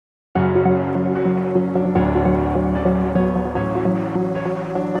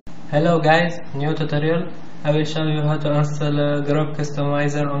Hello guys, new tutorial. I will show you how to install Grub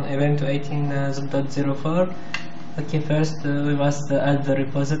Customizer on Ubuntu 18.04. Okay, first we must add the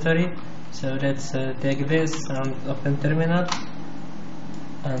repository. So let's take this and open terminal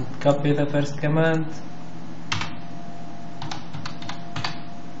and copy the first command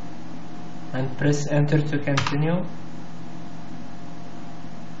and press enter to continue.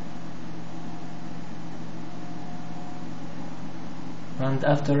 And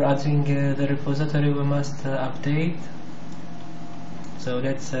after adding the repository we must update. So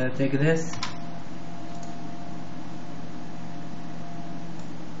let's take this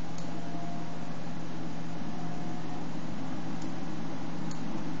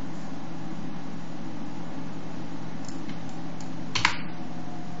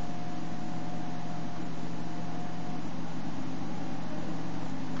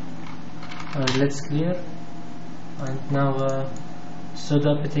and let's clear. And now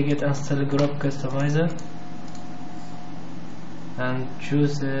sudo apt-get install Grub Customizer and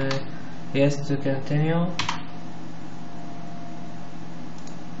choose yes to continue,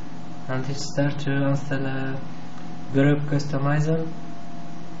 and it start to install Grub Customizer.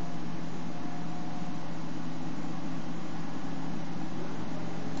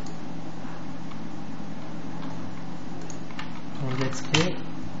 And let's click.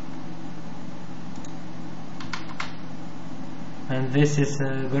 And this is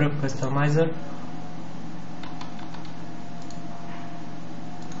Grub Customizer.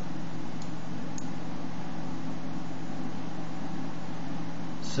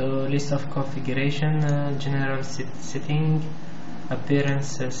 So list of configuration, general setting,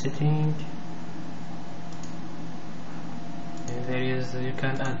 appearance setting. And there is, you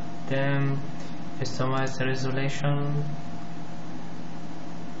can add them, customize the resolution.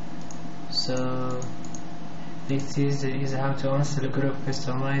 So this is how to install Grub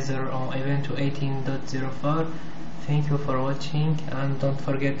Customizer on Ubuntu 18.04. Thank you for watching and don't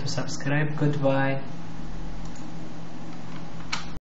forget to subscribe. Goodbye.